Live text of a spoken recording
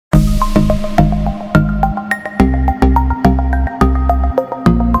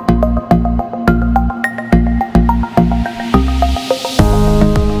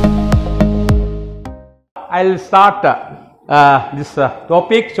I'll start this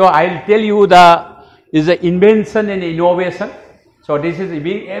topic. So I'll tell you is the invention and innovation. So this is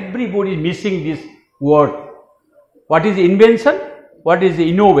everybody is missing this word. What is invention? What is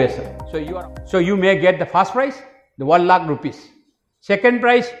innovation? So you may get the first prize, the 1 lakh rupees. Second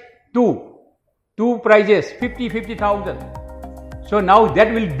prize, two prizes, 50,000. So now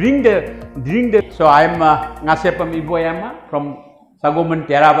that will bring the. So I am Ngaseppam Iboyaima from Sagoman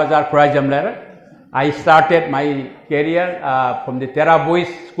Tera Bazar Kurajamlara. I started my career from the Tera Boys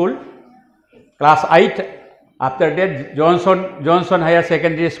School, class 8. After that, Johnson Higher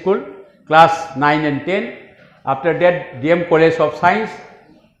Secondary School, class 9 and 10. After that, DM College of Science.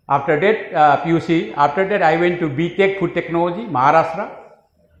 After that, PUC. After that, I went to BTech Food Technology, Maharashtra.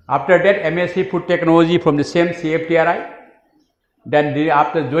 After that, MSc Food Technology from the same CFTRI. Then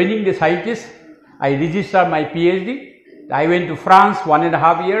after joining the scientists, I registered my PhD. I went to France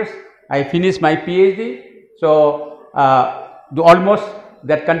 1.5 years. I finished my PhD. So almost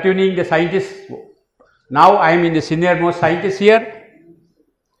that continuing the scientist. Now I am in the senior most scientist here.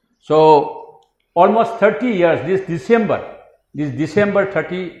 So almost 30 years. This December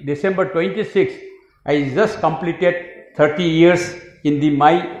 26, I just completed 30 years in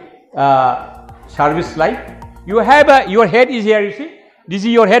my service life. You have your head is here, you see. This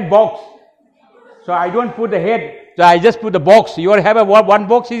is your head box. So I don't put the head. So I just put the box. You have one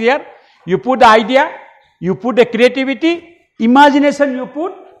box is here. You put the idea. You put the creativity, imagination. You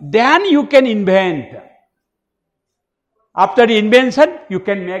put. Then you can invent. After the invention, you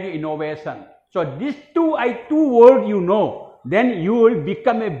can make innovation. So these two words you know. Then you will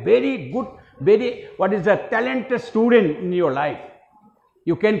become a very good, talented student in your life.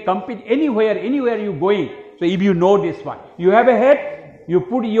 You can compete anywhere you going. So if you know this one, you have a head, you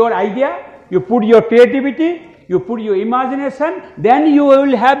put your idea, you put your creativity, you put your imagination, then you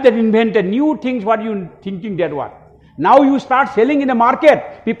will have that invented new things what you thinking that one. Now you start selling in the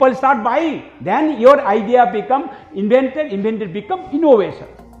market, people start buying, then your idea become invented become innovation.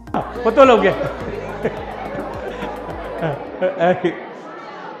 Photo loge.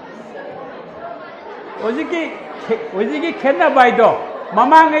 Ojiki khenna bai do.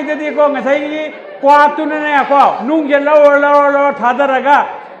 Mama ngai jadi ko ngasai kwa tu na ko nung je lo thadaraga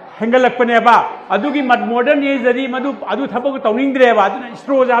hengalakpane ba adugi modern age dari adu thabak tawning ba aduna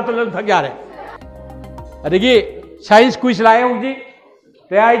stro ja to thak yare adigi science quiz lae hoji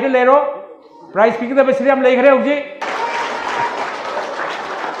te ai de lero prize pick da basri am lai khare hoji